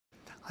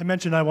I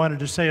mentioned I wanted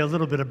to say a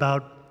little bit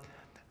about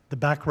the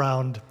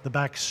background, the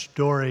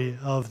backstory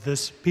of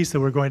this piece that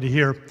we're going to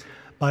hear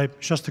by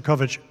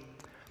Shostakovich.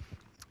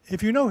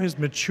 If you know his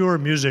mature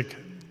music,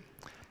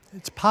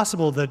 it's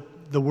possible that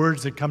the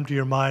words that come to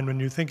your mind when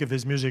you think of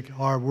his music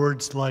are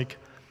words like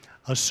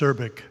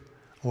acerbic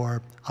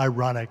or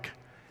ironic,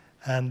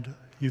 and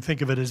you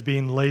think of it as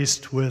being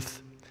laced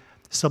with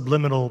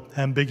subliminal,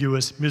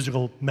 ambiguous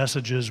musical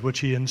messages which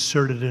he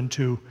inserted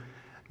into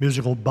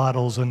musical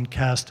bottles and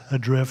cast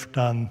adrift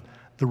on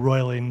the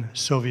roiling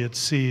Soviet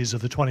seas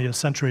of the 20th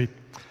century.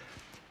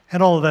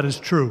 And all of that is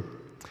true.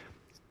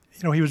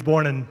 You know, he was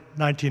born in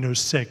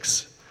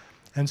 1906,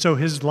 and so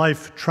his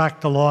life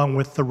tracked along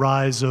with the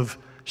rise of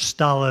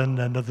Stalin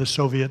and of the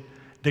Soviet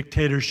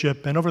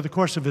dictatorship. And over the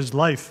course of his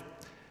life,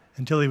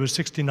 until he was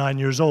 69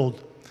 years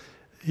old,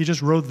 he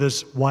just rode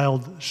this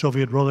wild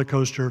Soviet roller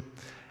coaster,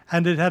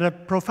 and it had a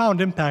profound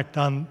impact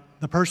on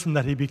the person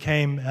that he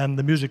became and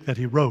the music that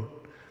he wrote.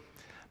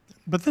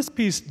 But this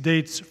piece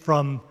dates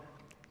from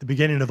the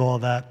beginning of all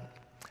that.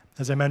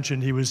 As I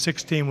mentioned, he was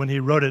 16 when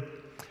he wrote it,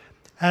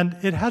 and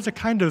it has a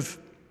kind of,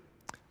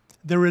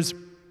 there is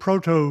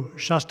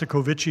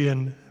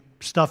proto-Shostakovichian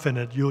stuff in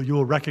it. You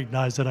will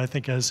recognize it, I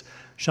think, as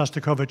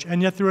Shostakovich,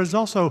 and yet there is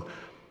also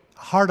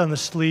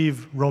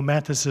hard-on-the-sleeve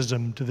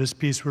romanticism to this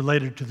piece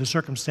related to the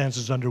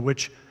circumstances under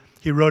which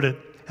he wrote it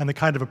and the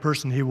kind of a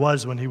person he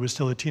was when he was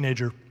still a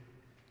teenager.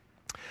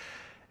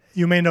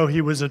 You may know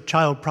he was a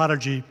child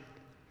prodigy,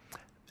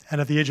 and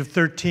at the age of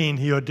 13,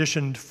 he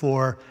auditioned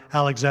for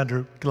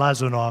Alexander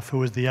Glazunov, who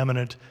was the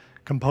eminent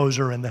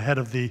composer and the head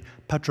of the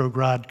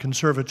Petrograd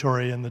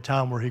Conservatory in the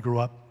town where he grew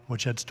up,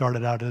 which had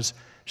started out as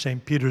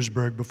St.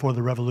 Petersburg before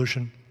the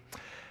revolution.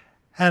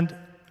 And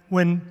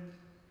when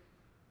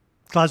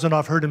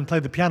Glazunov heard him play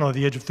the piano at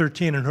the age of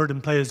 13 and heard him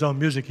play his own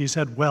music, he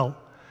said, well,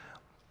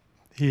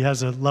 he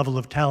has a level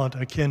of talent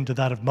akin to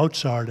that of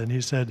Mozart, and he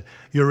said,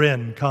 you're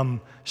in,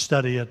 come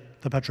study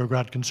at the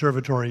Petrograd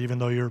Conservatory, even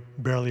though you're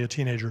barely a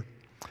teenager.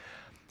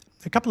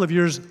 A couple of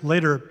years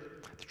later,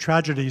 the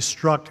tragedy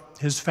struck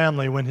his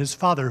family when his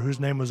father, whose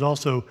name was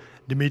also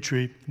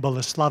Dmitri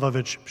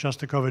Boleslavovich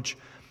Shostakovich,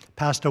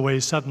 passed away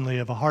suddenly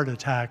of a heart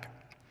attack.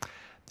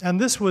 And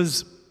this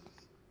was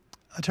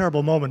a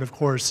terrible moment, of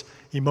course,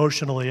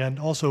 emotionally and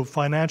also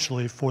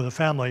financially for the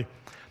family.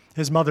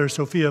 His mother,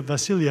 Sofia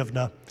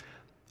Vasilyevna,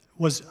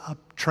 was a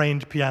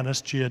trained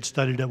pianist. She had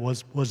studied at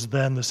was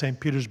then the St.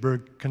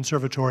 Petersburg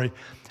Conservatory,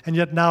 and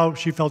yet now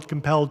she felt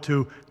compelled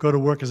to go to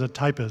work as a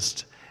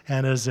typist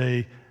and as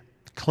a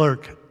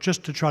clerk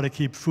just to try to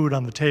keep food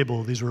on the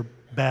table. These were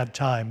bad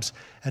times,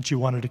 and she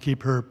wanted to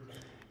keep her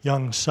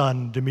young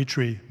son,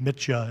 Dmitri,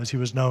 Mitya, as he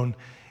was known,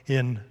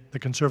 in the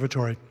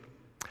conservatory.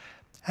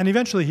 And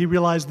eventually he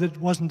realized that it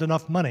wasn't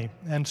enough money,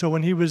 and so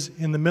when he was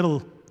in the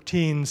middle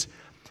teens,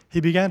 he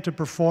began to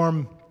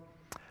perform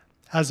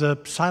as a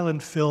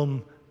silent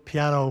film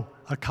piano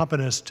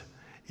accompanist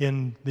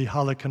in the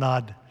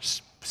Halikanad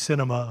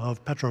cinema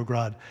of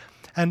Petrograd.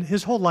 And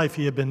his whole life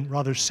he had been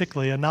rather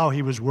sickly, and now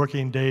he was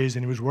working days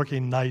and he was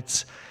working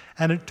nights,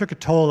 and it took a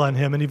toll on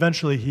him, and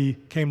eventually he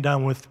came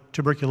down with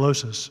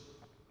tuberculosis,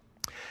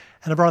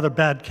 and a rather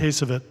bad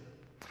case of it.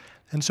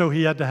 And so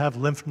he had to have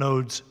lymph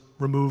nodes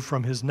removed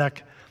from his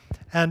neck.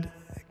 And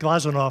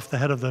Glazunov, the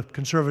head of the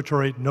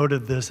conservatory,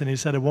 noted this, and he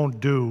said, it won't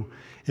do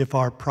if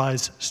our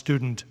prize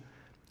student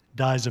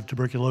dies of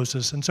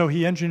tuberculosis. And so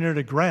he engineered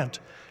a grant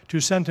to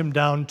send him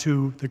down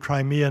to the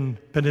Crimean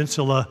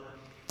Peninsula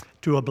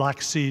to a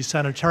Black Sea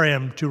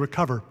sanitarium to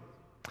recover.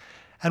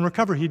 And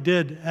recover he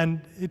did, and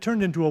it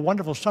turned into a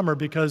wonderful summer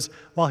because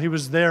while he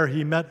was there,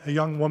 he met a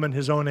young woman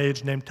his own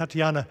age named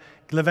Tatiana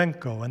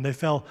Glivenko, and they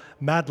fell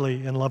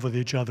madly in love with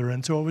each other.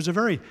 And so it was a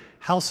very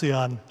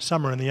halcyon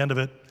summer in the end of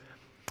it.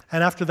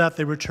 And after that,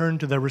 they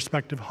returned to their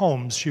respective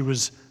homes. She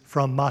was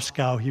from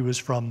Moscow, he was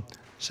from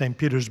St.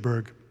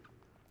 Petersburg.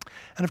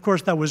 And of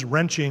course, that was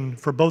wrenching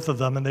for both of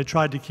them, and they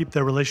tried to keep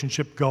their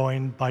relationship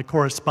going by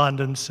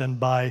correspondence and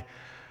by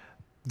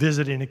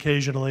visiting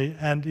occasionally,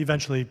 and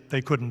eventually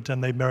they couldn't,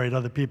 and they married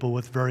other people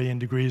with varying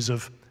degrees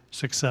of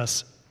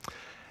success.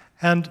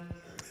 And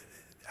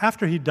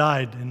after he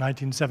died in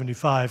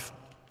 1975,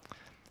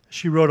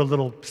 she wrote a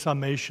little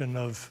summation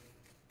of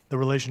the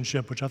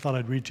relationship, which I thought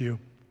I'd read to you.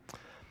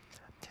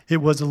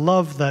 It was a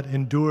love that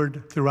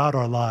endured throughout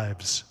our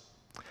lives.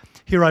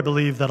 Here I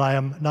believe that I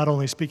am not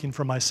only speaking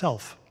for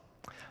myself.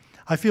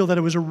 I feel that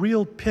it was a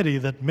real pity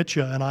that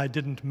Mitya and I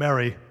didn't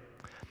marry.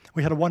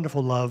 We had a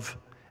wonderful love,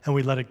 and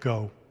we let it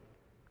go.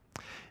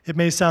 It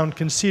may sound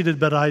conceited,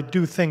 but I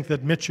do think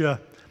that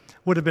Mitya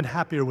would have been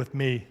happier with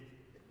me.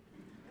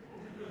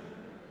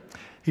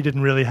 He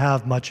didn't really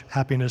have much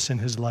happiness in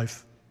his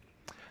life.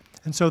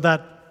 And so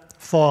that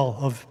fall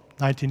of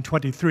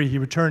 1923, he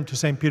returned to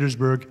St.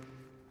 Petersburg,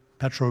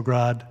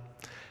 Petrograd,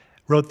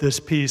 wrote this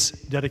piece,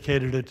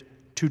 dedicated it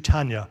to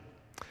Tanya.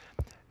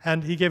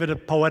 And he gave it a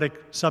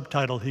poetic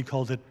subtitle. He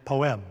called it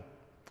Poem.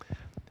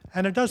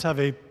 And it does have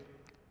a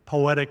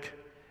poetic,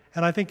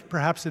 and I think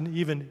perhaps an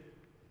even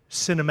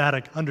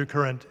cinematic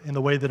undercurrent in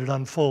the way that it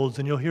unfolds.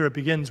 And you'll hear it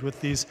begins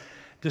with these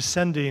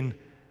descending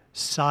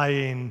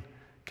sighing,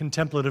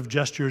 contemplative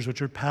gestures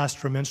which are passed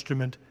from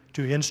instrument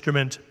to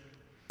instrument,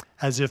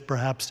 as if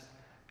perhaps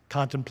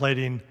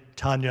contemplating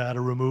Tanya at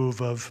a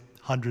remove of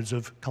hundreds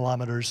of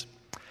kilometers.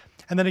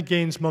 And then it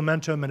gains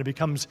momentum and it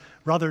becomes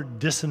rather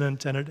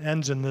dissonant, and it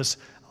ends in this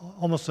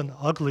almost an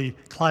ugly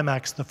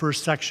climax, the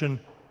first section,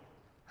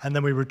 and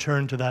then we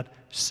return to that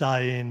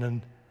sighing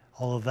and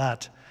all of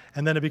that.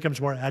 And then it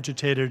becomes more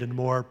agitated and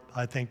more,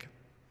 I think,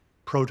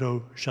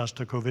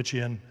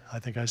 proto-Shostakovichian, I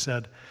think I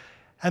said.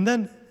 And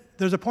then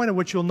there's a point at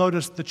which you'll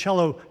notice the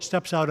cello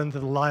steps out into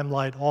the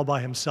limelight all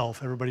by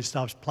himself. Everybody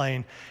stops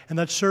playing. And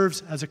that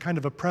serves as a kind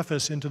of a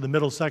preface into the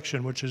middle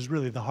section, which is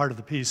really the heart of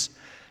the piece.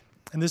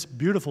 And this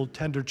beautiful,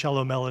 tender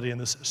cello melody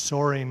and this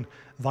soaring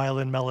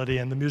violin melody,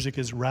 and the music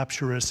is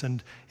rapturous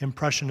and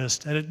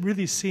impressionist. And it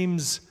really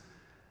seems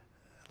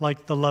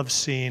like the love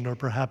scene, or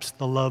perhaps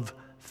the love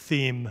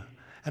theme.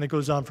 And it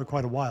goes on for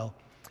quite a while.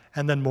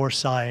 And then more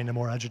sighing and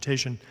more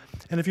agitation.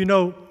 And if you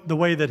know the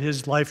way that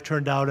his life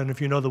turned out, and if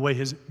you know the way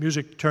his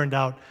music turned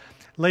out,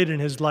 late in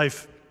his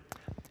life,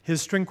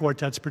 his string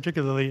quartets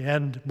particularly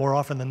end more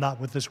often than not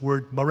with this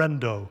word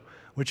morendo,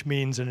 which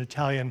means in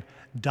Italian,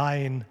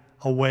 dying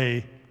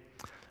away.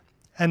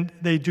 And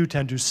they do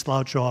tend to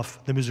slouch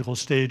off the musical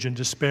stage in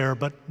despair,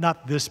 but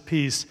not this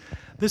piece.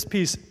 This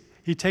piece,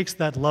 he takes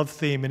that love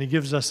theme and he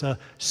gives us a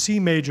C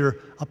major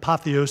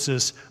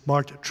apotheosis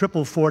marked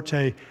triple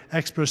forte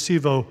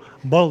espressivo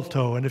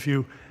molto. And if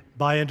you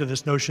buy into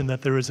this notion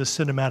that there is a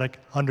cinematic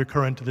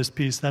undercurrent to this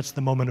piece, that's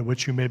the moment at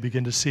which you may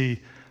begin to see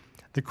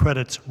the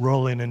credits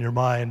rolling in your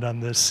mind on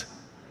this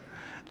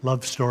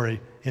love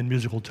story in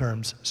musical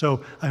terms.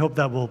 So I hope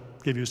that will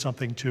give you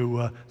something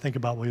to think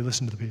about while you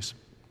listen to the piece.